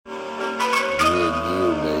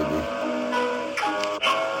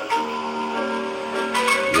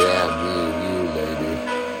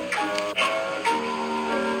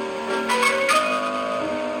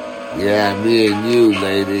Yeah, me and you,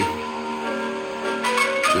 lady.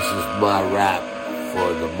 This is my rap for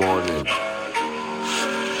the morning.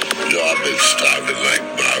 Yo, I've been starving like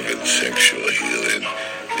Marvin, sexual healing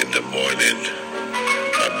in the morning.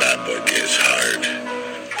 My bad boy gets hard.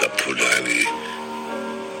 The punani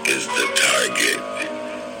is the target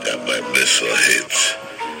that my missile hits.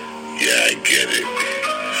 Yeah, I get it.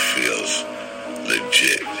 Feels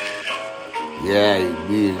legit. Yeah,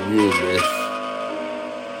 me and you, miss.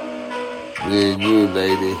 Me and you,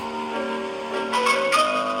 lady.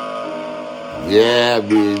 Yeah,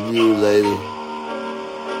 me and you, lady.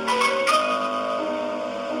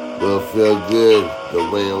 We'll feel good the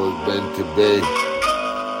way it was meant to be.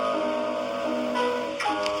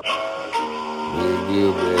 Me and you,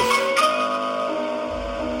 miss.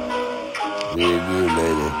 Me and you,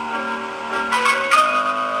 lady.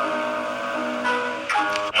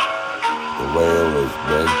 The way it was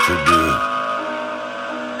meant to be.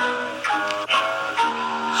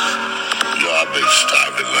 Yo, I've been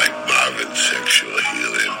starving like Marvin, sexual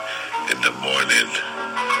healing in the morning.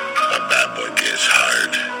 My bad boy gets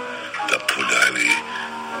hard. The punani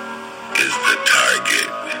is the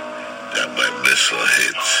target that my missile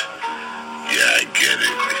hits. Yeah, I get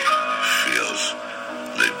it. Feels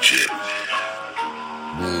legit.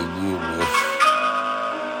 Me and you, miss.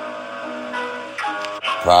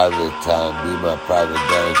 Private time. Be my private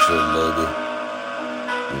dancer, lady.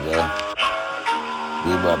 You know? Be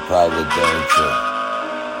my private dancer.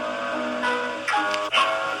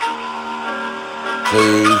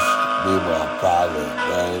 Please be my private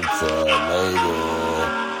dancer, lady.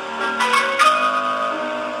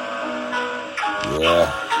 Yeah.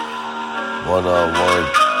 One-on-one.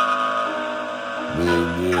 Me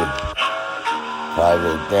and you.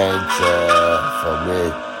 Private dancer for me.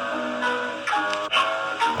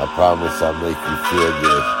 I promise I'll make you feel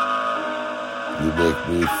good. You make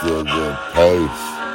me feel good. Peace.